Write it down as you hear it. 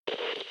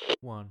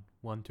One,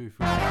 one, two,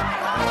 three.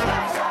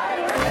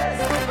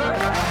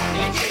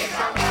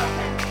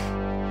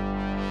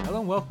 Hello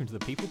and welcome to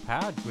the People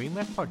Powered Green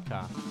Left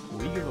podcast,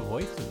 where we give a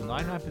voice to the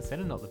 99%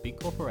 and not the big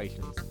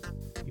corporations.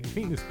 If you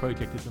think this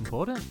project is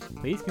important,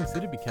 please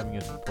consider becoming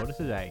a supporter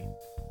today.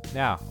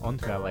 Now, on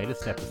to our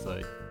latest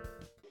episode.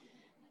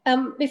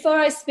 Before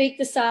I speak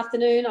this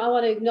afternoon, I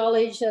want to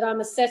acknowledge that I'm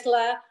a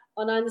settler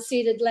on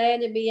unceded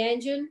land in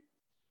Meanjin,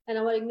 and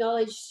I want to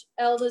acknowledge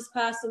elders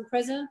past and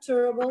present,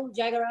 Turrbal,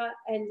 Jagera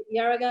and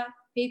Yarraga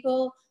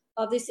people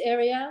of this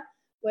area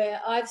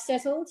where I've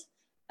settled.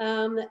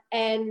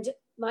 And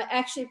my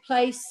actual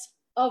place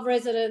of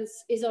residence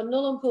is on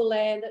Ngulurrupul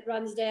land that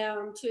runs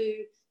down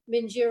to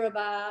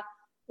Minjerribah,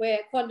 where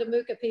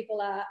Quandamooka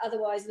people are,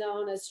 otherwise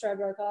known as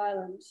Stradbroke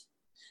Island.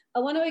 I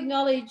want to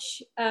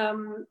acknowledge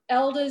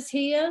elders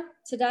here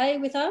today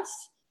with us,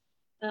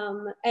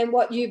 and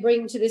what you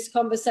bring to this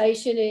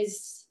conversation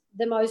is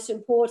the most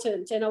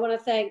important. And I want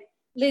to thank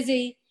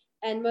Lizzie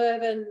and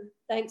Mervyn.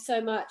 Thanks so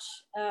much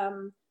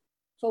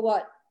for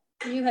what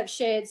you have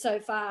shared so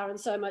far and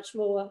so much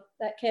more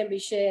that can be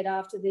shared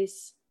after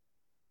this.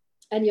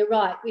 And you're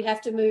right, we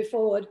have to move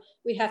forward.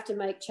 We have to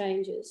make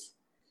changes.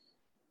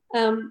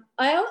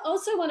 I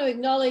also want to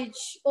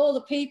acknowledge all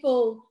the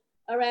people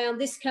around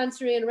this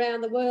country and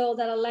around the world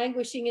that are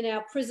languishing in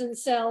our prison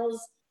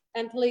cells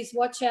and police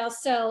watch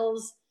house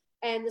cells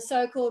and the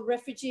so-called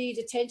refugee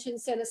detention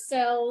centre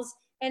cells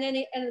and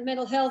the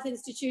mental health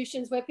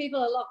institutions where people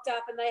are locked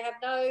up and they have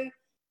no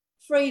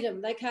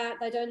freedom. They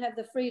don't have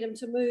the freedom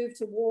to move,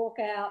 to walk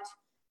out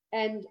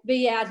and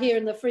be out here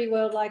in the free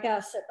world like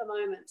us at the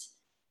moment.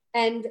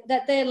 And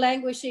that they're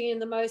languishing in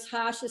the most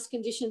harshest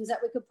conditions that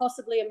we could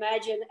possibly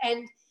imagine.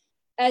 And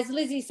as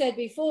Lizzie said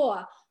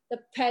before, the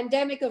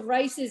pandemic of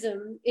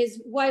racism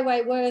is way,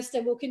 way worse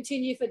and will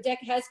continue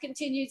has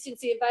continued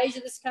since the invasion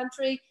of this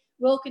country,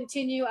 will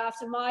continue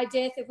after my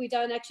death if we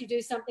don't actually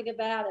do something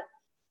about it.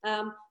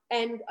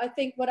 And I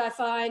think what I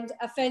find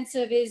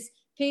offensive is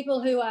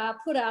people who are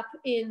put up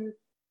in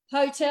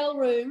hotel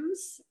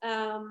rooms,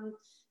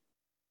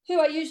 who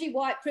are usually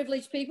white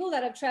privileged people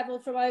that have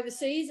travelled from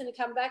overseas and have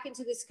come back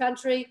into this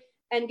country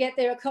and get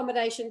their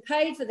accommodation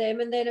paid for them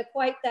and then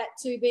equate that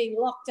to being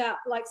locked up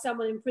like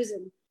someone in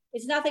prison.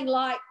 It's nothing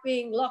like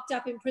being locked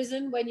up in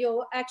prison when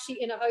you're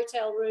actually in a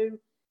hotel room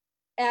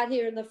out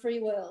here in the free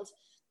world.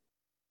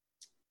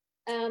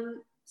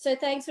 So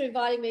thanks for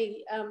inviting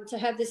me to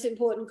have this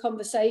important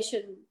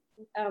conversation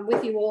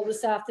with you all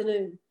this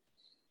afternoon.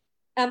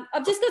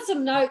 I've just got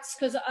some notes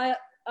because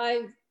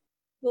I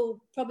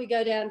will probably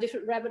go down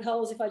different rabbit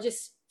holes if I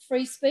just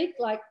free speak.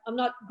 Like I'm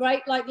not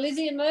great like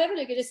Lizzie and Mervyn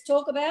who can just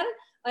talk about it.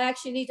 I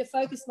actually need to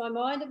focus my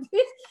mind a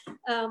bit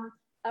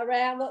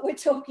around what we're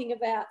talking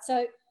about.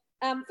 So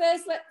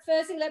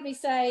firstly, let me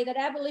say that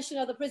abolition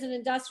of the prison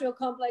industrial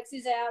complex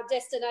is our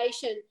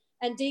destination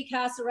and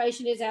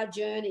decarceration is our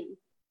journey.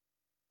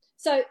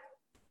 So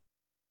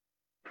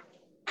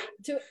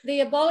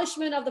the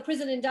abolishment of the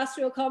prison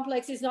industrial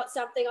complex is not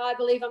something I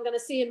believe I'm going to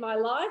see in my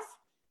life,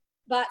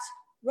 but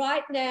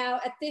right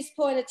now at this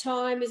point of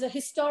time is a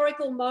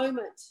historical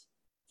moment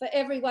for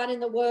everyone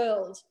in the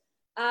world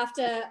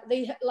after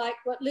like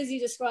what Lizzie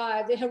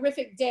described, the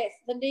horrific death,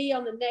 the knee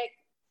on the neck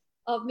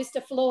of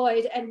Mr.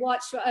 Floyd, and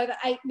watched for over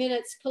 8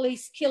 minutes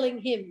police killing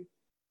him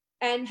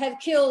and have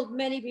killed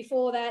many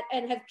before that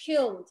and have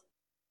killed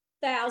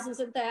thousands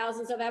and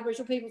thousands of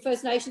Aboriginal people,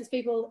 First Nations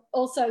people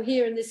also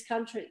here in this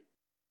country.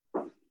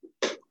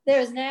 There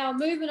is now a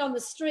movement on the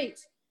street.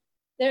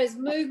 There is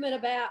movement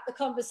about the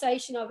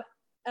conversation of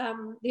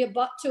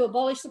to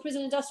abolish the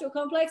prison industrial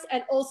complex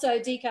and also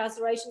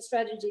decarceration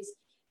strategies.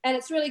 And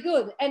it's really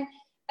good. And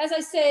as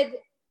I said,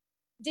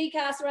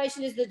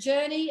 decarceration is the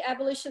journey,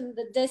 abolition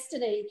the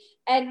destiny.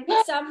 And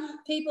some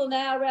people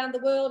now around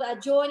the world are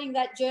joining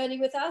that journey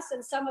with us,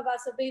 and some of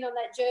us have been on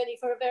that journey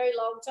for a very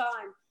long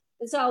time.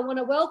 And so I want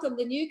to welcome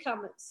the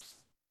newcomers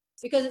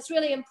because it's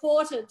really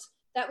important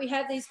that we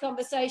have these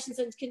conversations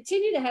and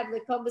continue to have the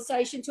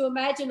conversation to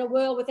imagine a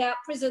world without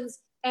prisons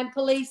and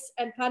police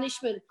and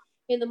punishment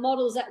in the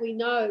models that we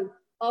know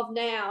of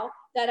now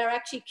that are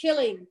actually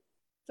killing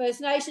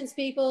First Nations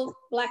people,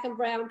 Black and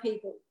brown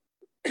people.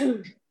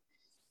 You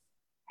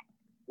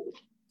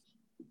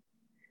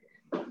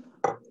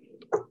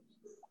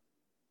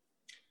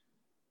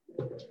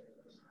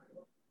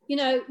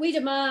know, I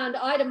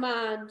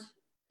demand,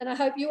 and I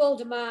hope you all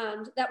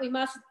demand, that we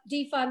must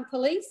defund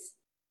police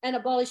and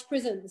abolish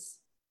prisons.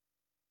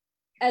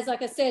 As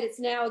like I said, it's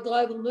now a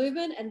global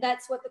movement, and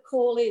that's what the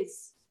call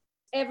is,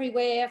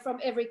 everywhere from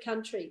every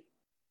country.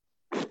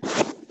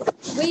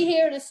 We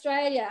here in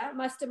Australia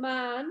must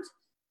demand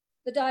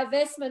the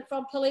divestment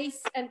from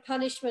police and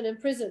punishment in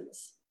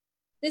prisons.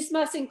 This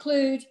must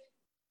include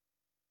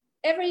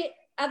every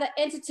other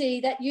entity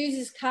that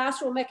uses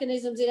carceral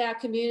mechanisms in our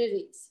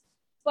communities.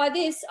 By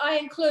this, I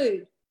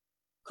include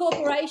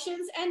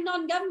corporations and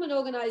non-government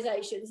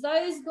organisations,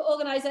 those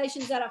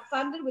organisations that are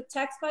funded with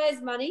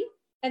taxpayers' money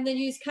and then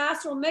use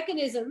carceral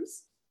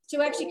mechanisms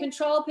to actually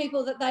control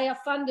people that they are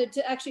funded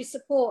to actually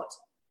support.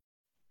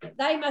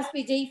 They must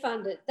be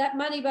defunded. That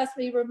money must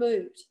be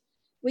removed.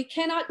 We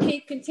cannot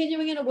keep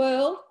continuing in a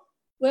world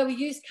where we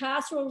use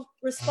carceral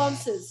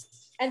responses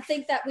and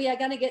think that we are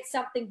going to get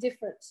something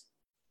different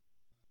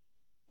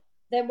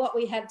than what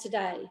we have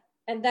today.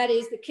 And that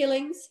is the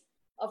killings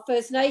of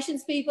First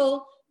Nations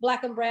people,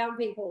 Black and Brown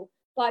people,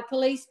 by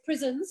police,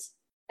 prisons,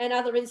 and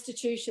other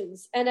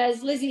institutions. And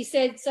as Lizzie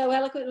said so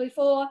eloquently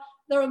before,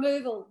 the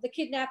removal, the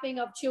kidnapping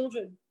of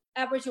children,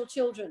 Aboriginal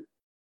children,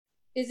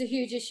 is a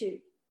huge issue.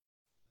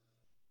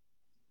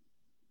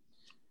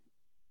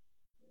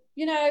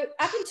 You know,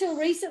 up until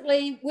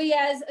recently, we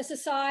as a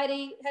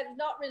society have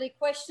not really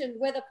questioned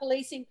whether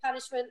policing,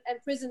 punishment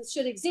and prisons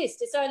should exist.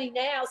 It's only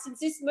now, since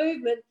this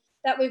movement,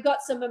 that we've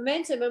got some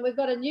momentum and we've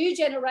got a new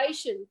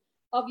generation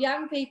of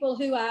young people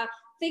who are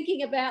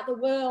thinking about the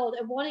world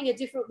and wanting a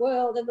different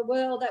world than the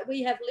world that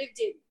we have lived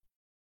in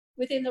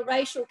within the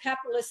racial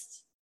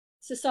capitalist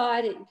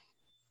society.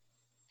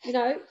 You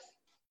know,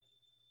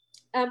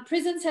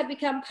 prisons have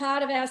become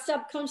part of our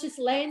subconscious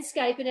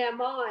landscape in our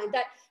mind,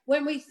 that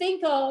when we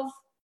think of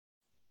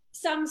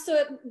some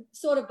certain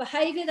sort of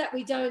behaviour that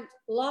we don't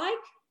like,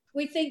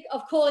 we think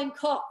of calling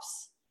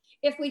cops.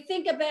 If we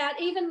think about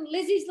even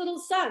Lizzie's little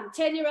son,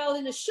 10-year-old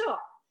in a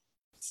shop,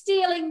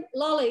 stealing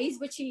lollies,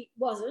 which he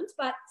wasn't,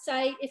 but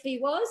say if he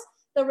was,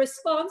 the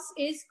response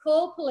is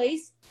call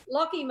police,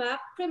 lock him up,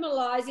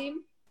 criminalise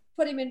him,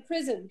 put him in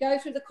prison, go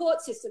through the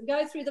court system,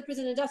 go through the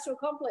prison industrial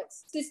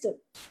complex system.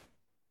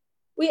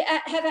 We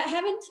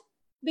haven't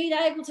been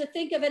able to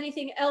think of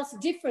anything else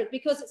different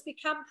because it's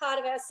become part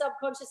of our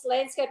subconscious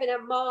landscape in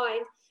our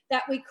mind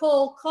that we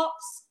call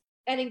cops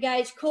and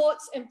engage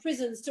courts and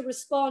prisons to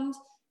respond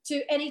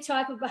to any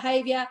type of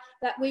behaviour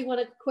that we want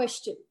to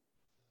question.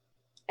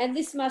 And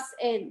this must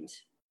end.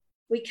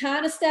 We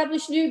can't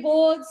establish new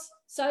boards,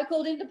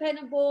 so-called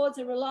independent boards,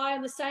 and rely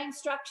on the same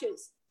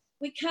structures.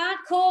 We can't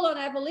call on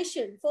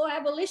abolition for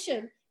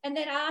abolition and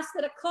then ask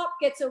that a cop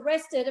gets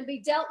arrested and be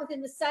dealt with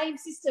in the same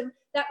system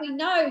that we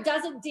know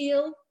doesn't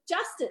deal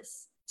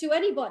justice to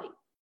anybody.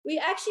 We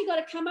actually got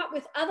to come up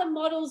with other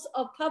models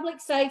of public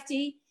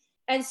safety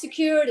and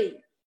security.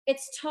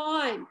 It's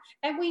time.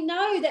 And we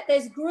know that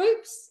there's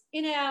groups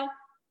in our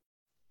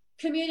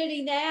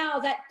community now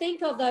that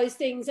think of those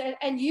things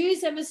and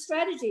use them as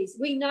strategies.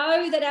 We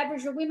know that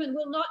Aboriginal women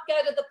will not go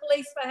to the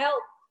police for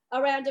help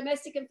around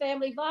domestic and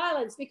family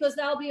violence because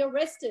they'll be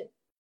arrested.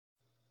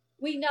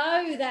 We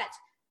know that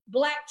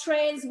Black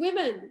trans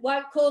women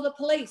won't call the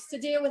police to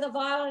deal with a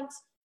violent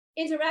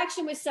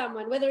interaction with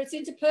someone, whether it's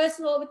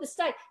interpersonal or with the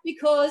state,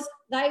 because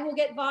they will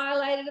get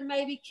violated and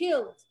maybe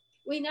killed.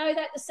 We know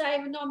that the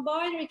same in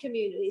non-binary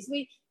communities.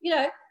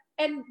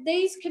 And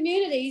these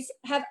communities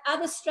have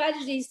other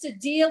strategies to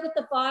deal with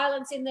the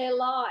violence in their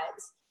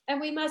lives.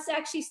 And we must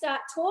actually start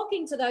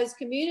talking to those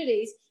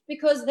communities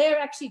because they're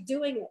actually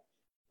doing it.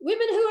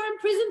 Women who are in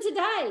prison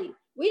today,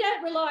 we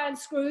don't rely on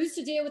screws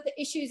to deal with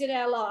the issues in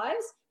our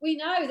lives. We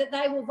know that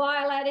they will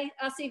violate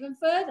us even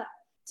further.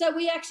 So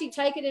we actually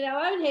take it in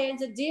our own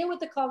hands and deal with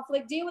the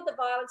conflict, deal with the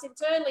violence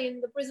internally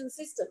in the prison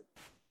system.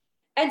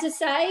 And to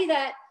say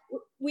that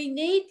we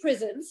need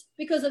prisons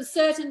because of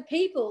certain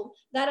people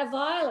that are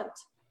violent.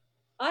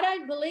 I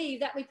don't believe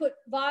that we put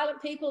violent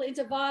people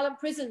into violent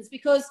prisons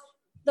because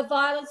the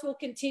violence will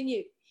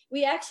continue.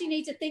 We actually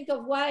need to think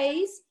of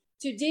ways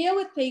to deal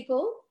with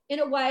people in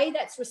a way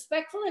that's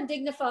respectful and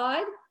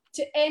dignified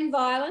to end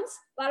violence,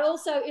 but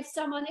also if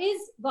someone is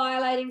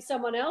violating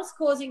someone else,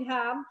 causing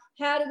harm,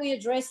 how do we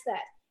address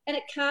that? And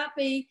it can't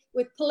be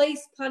with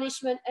police,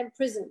 punishment and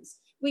prisons.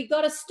 We've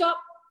got to stop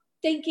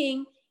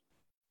thinking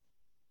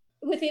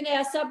within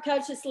our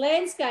subconscious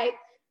landscape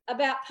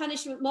about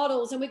punishment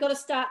models, and we've got to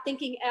start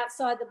thinking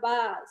outside the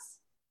bars.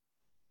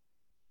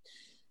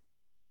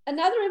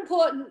 Another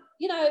important,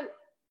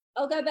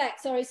 I'll go back,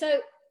 sorry.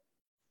 So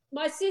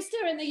my sister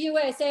in the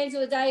US,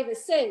 Angela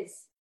Davis,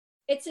 says,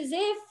 it's as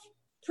if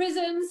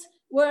prisons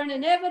were an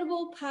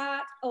inevitable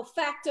part or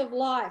fact of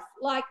life,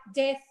 like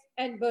death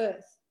and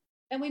birth.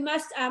 And we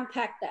must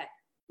unpack that.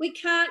 We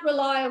can't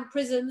rely on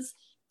prisons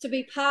to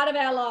be part of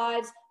our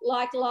lives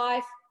like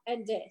life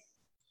and death.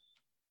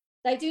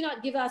 They do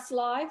not give us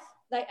life.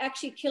 They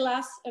actually kill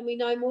us, and we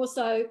know more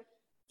so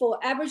for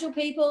Aboriginal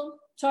people,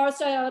 Torres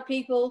Strait Islander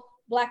people,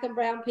 Black and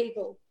Brown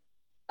people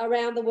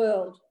around the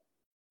world.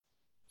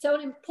 So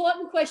an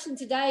important question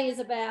today is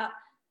about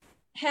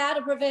how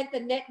to prevent the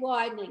net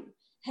widening.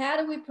 How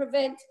do we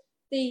prevent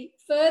the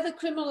further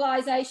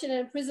criminalisation and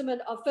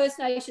imprisonment of First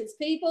Nations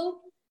people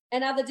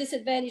and other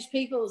disadvantaged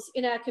peoples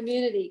in our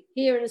community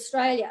here in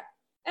Australia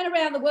and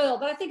around the world?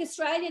 But I think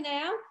Australia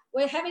now,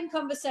 we're having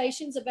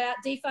conversations about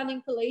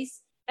defunding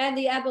police and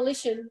the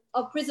abolition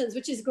of prisons,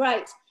 which is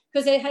great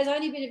because there has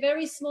only been a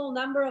very small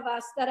number of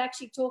us that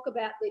actually talk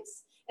about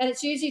this. And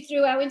it's usually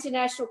through our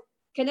international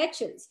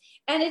connections.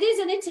 And it is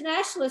an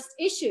internationalist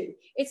issue.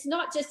 It's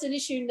not just an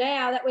issue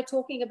now that we're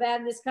talking about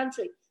in this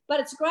country. But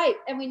it's great,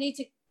 and we need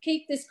to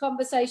keep this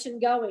conversation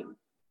going.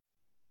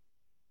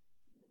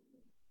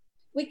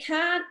 We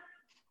can't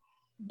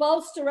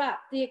bolster up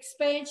the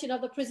expansion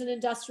of the prison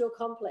industrial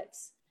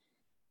complex.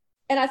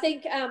 And I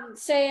think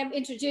Sam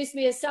introduced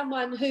me as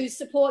someone who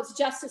supports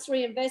justice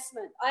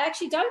reinvestment. I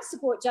actually don't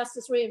support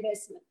justice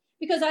reinvestment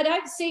because I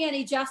don't see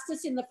any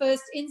justice in the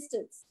first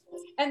instance.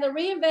 And the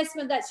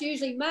reinvestment that's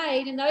usually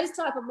made in those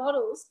type of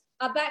models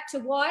are back to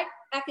white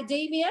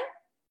academia,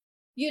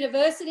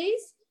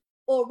 universities,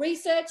 or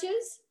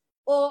researchers,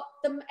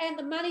 and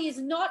the money is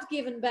not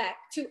given back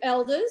to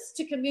elders,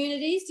 to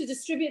communities, to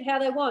distribute how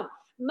they want.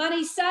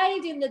 Money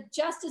saved in the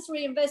justice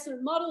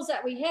reinvestment models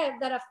that we have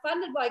that are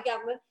funded by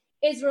government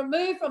is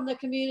removed from the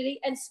community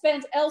and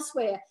spent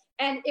elsewhere.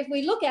 And if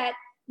we look at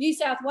New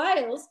South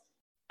Wales,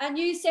 a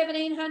new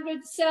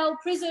 1,700-cell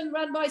prison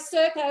run by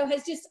Serco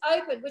has just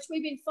opened, which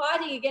we've been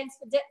fighting against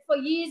for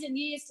years and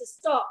years to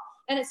stop.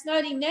 And it's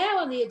only now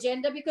on the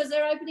agenda because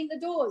they're opening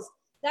the doors.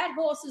 That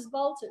horse is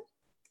bolted.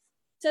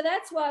 So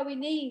that's why we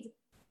need,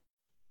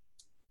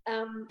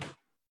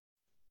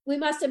 we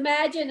must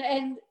imagine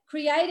and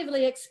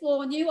creatively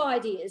explore new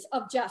ideas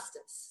of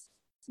justice,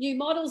 new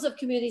models of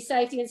community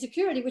safety and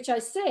security, which I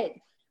said.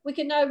 We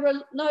can no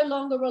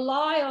longer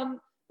rely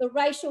on the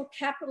racial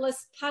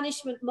capitalist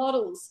punishment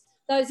models,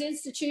 those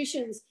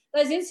institutions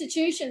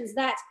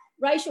that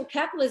racial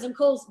capitalism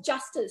calls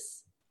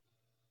justice,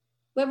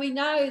 when we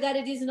know that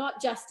it is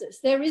not justice.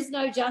 There is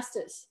no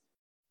justice.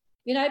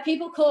 You know,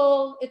 people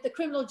call it the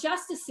criminal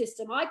justice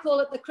system. I call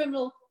it the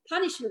criminal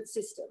punishment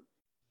system.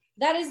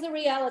 That is the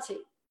reality.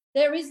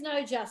 There is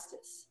no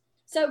justice.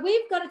 So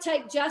we've got to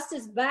take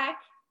justice back,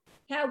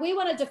 how we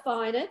want to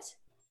define it,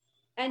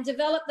 and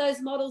develop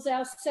those models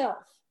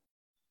ourselves.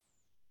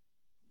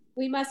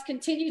 We must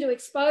continue to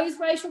expose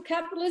racial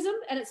capitalism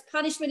and its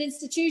punishment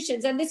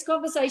institutions. And this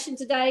conversation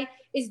today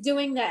is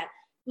doing that.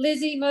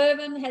 Lizzie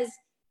Mervyn has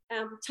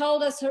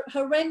told us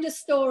horrendous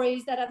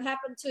stories that have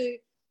happened to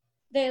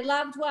their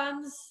loved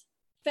ones,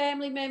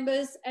 family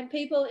members, and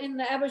people in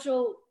the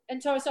Aboriginal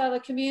and Torres Strait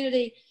Islander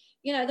community,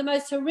 you know, the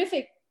most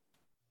horrific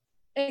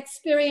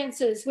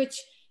experiences, which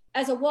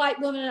as a white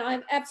woman,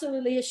 I'm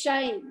absolutely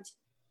ashamed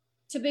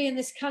to be in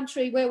this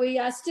country where we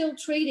are still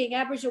treating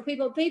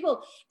Aboriginal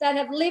people that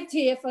have lived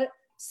here for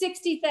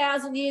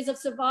 60,000 years of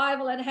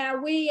survival, and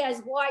how we as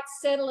white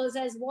settlers,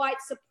 as white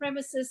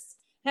supremacists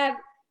have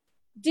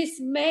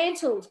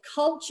dismantled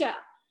culture,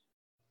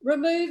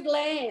 removed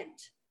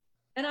land.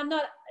 And I'm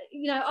not,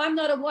 you know, I'm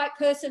not a white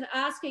person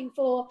asking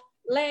for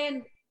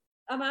land.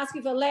 I'm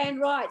asking for land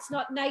rights,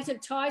 not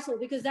native title,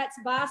 because that's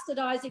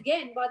bastardized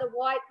again by the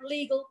white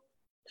legal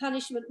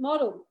punishment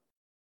model.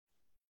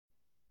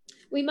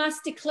 We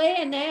must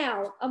declare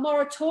now a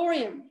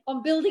moratorium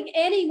on building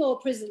any more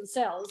prison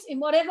cells in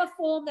whatever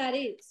form that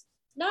is.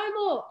 No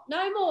more,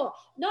 no more.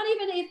 Not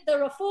even if the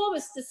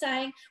reformists are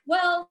saying,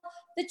 well,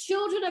 the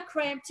children are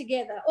cramped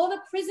together or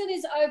the prison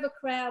is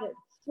overcrowded.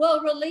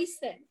 Well, release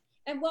them.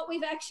 And what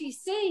we've actually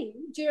seen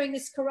during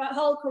this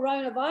whole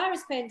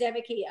coronavirus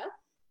pandemic here,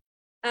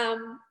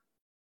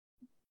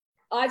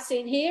 I've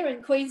seen here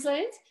in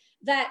Queensland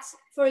that,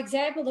 for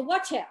example, the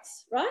Watch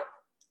House, right?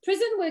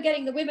 Prison, we're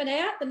getting the women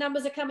out, the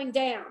numbers are coming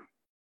down.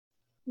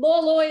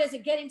 More lawyers are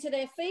getting to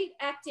their feet,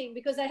 acting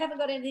because they haven't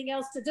got anything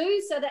else to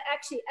do, so they're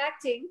actually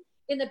acting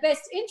in the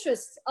best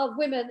interests of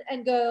women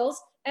and girls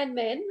and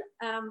men.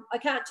 I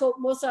can't talk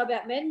more so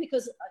about men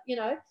because, you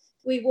know,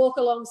 we walk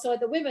alongside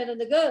the women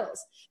and the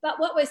girls. But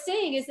what we're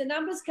seeing is the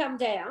numbers come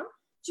down.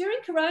 During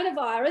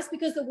coronavirus,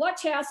 because the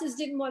watch houses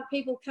didn't want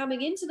people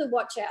coming into the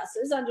watch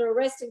houses under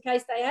arrest in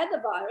case they had the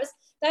virus,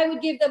 they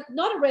would give them,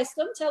 not arrest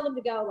them, tell them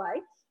to go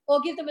away, or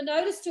give them a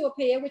notice to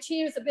appear, which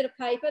here is a bit of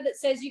paper that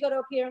says you've got to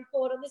appear in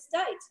court on this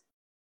date.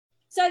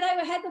 So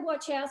they had the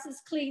watch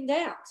houses cleaned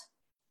out.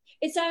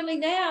 It's only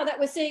now that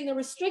we're seeing the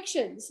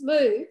restrictions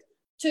move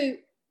to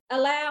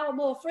allow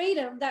more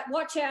freedom that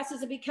watch houses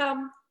have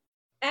become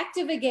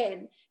active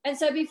again. And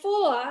so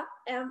before,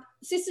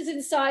 Sisters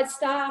Inside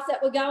staff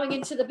that were going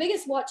into the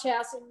biggest watch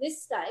house in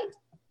this state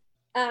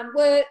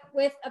were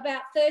with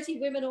about 30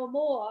 women or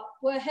more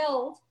were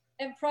held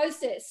and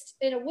processed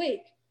in a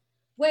week,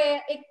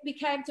 where it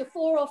became to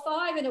 4 or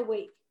 5 in a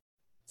week.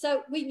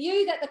 So we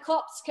knew that the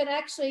cops can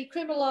actually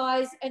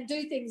criminalise and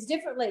do things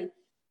differently.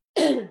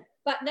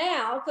 But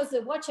now, because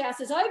the watch house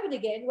is open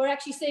again, we're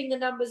actually seeing the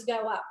numbers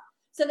go up.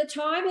 So the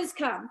time has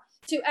come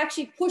to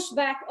actually push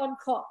back on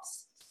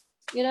cops.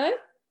 You know,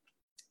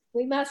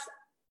 we must,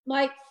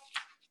 my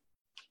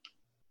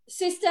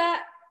sister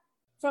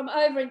from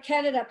over in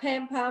Canada,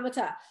 Pam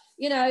Parmenter,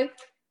 you know,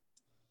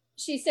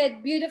 she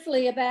said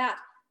beautifully about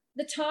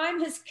the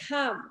time has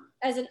come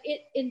as an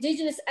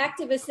Indigenous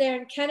activist there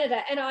in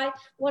Canada. And I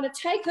want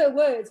to take her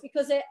words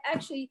because they're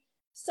actually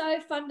so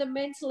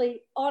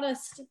fundamentally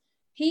honest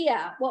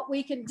here. What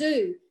we can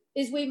do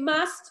is we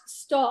must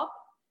stop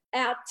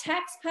our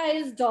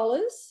taxpayers'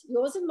 dollars,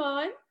 yours and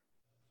mine,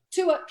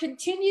 to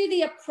continue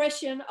the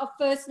oppression of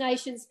First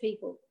Nations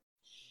people.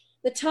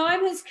 The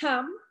time has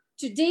come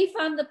to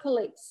defund the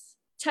police,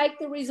 take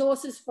the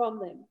resources from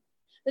them.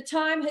 The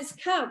time has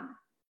come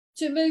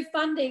to move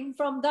funding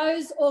from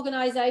those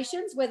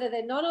organisations, whether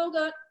they're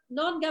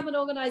non-government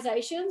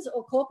organisations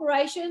or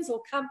corporations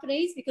or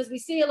companies, because we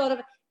see a lot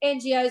of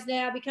NGOs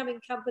now becoming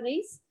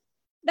companies,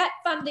 That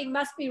funding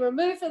must be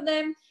removed from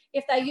them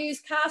if they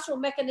use carceral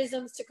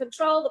mechanisms to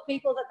control the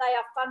people that they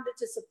are funded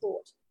to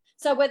support.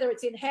 So whether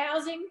it's in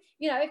housing,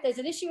 if there's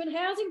an issue in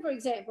housing, for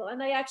example, and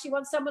they actually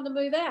want someone to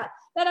move out,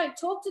 they don't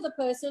talk to the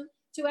person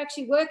to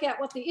actually work out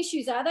what the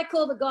issues are. They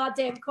call the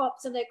goddamn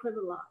cops and they're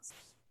criminalised.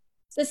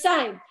 It's the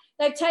same.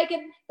 They've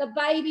taken the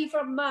baby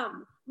from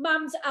mum.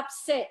 Mum's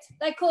upset.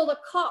 They call the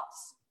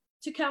cops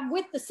to come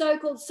with the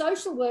so-called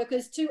social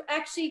workers to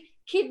actually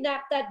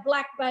kidnap that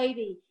black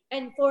baby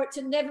and for it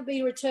to never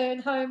be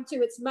returned home to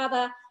its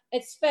mother,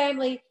 its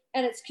family,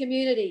 and its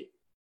community.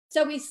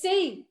 So we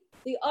see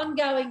the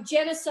ongoing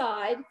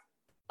genocide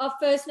of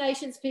First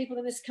Nations people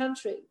in this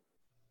country.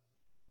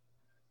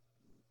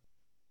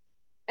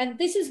 And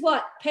this is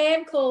what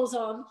Pam calls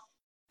on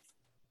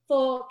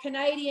for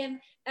Canadian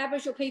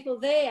Aboriginal people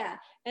there.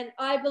 And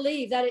I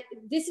believe that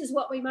this is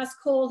what we must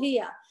call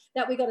here,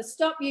 that we've got to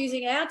stop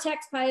using our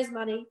taxpayers'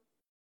 money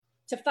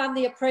to fund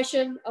the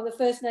oppression of the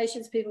First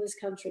Nations people in this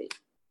country.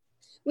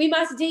 We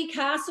must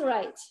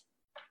decarcerate,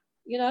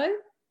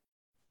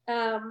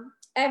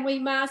 and we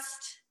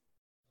must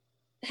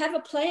have a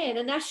plan,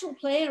 a national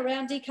plan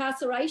around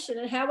decarceration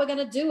and how we're going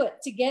to do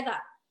it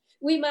together.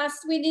 We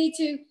need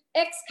to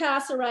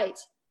excarcerate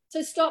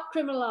to stop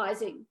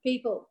criminalising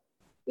people.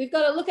 We've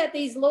got to look at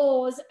these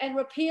laws and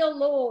repeal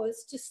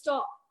laws to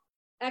stop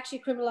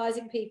actually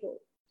criminalising people.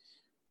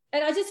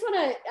 And I just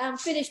want to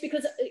finish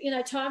because,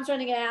 time's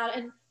running out.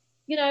 And,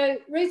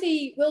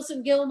 Ruthie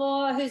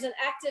Wilson-Gilmore, who's an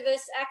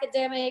activist,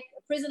 academic,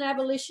 a prison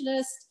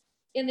abolitionist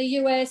in the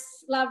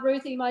US, love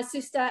Ruthie, my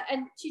sister,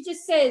 and she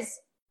just says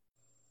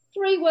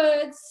 3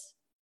 words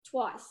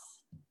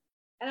twice.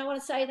 And I want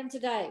to say them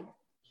today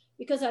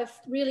because I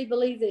really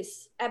believe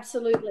this,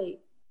 absolutely.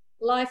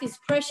 Life is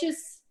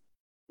precious.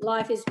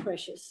 Life is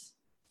precious.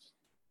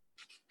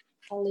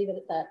 I'll leave it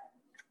at that.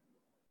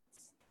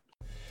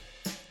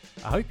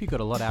 I hope you got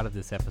a lot out of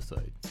this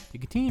episode. To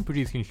continue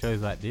producing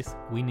shows like this,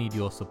 we need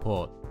your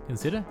support.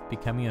 Consider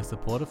becoming a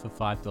supporter for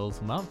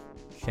 $5 a month,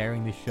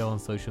 sharing this show on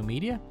social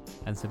media,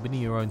 and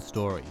submitting your own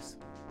stories.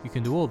 You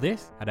can do all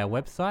this at our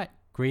website,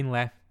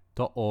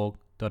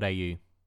 greenleft.org.au.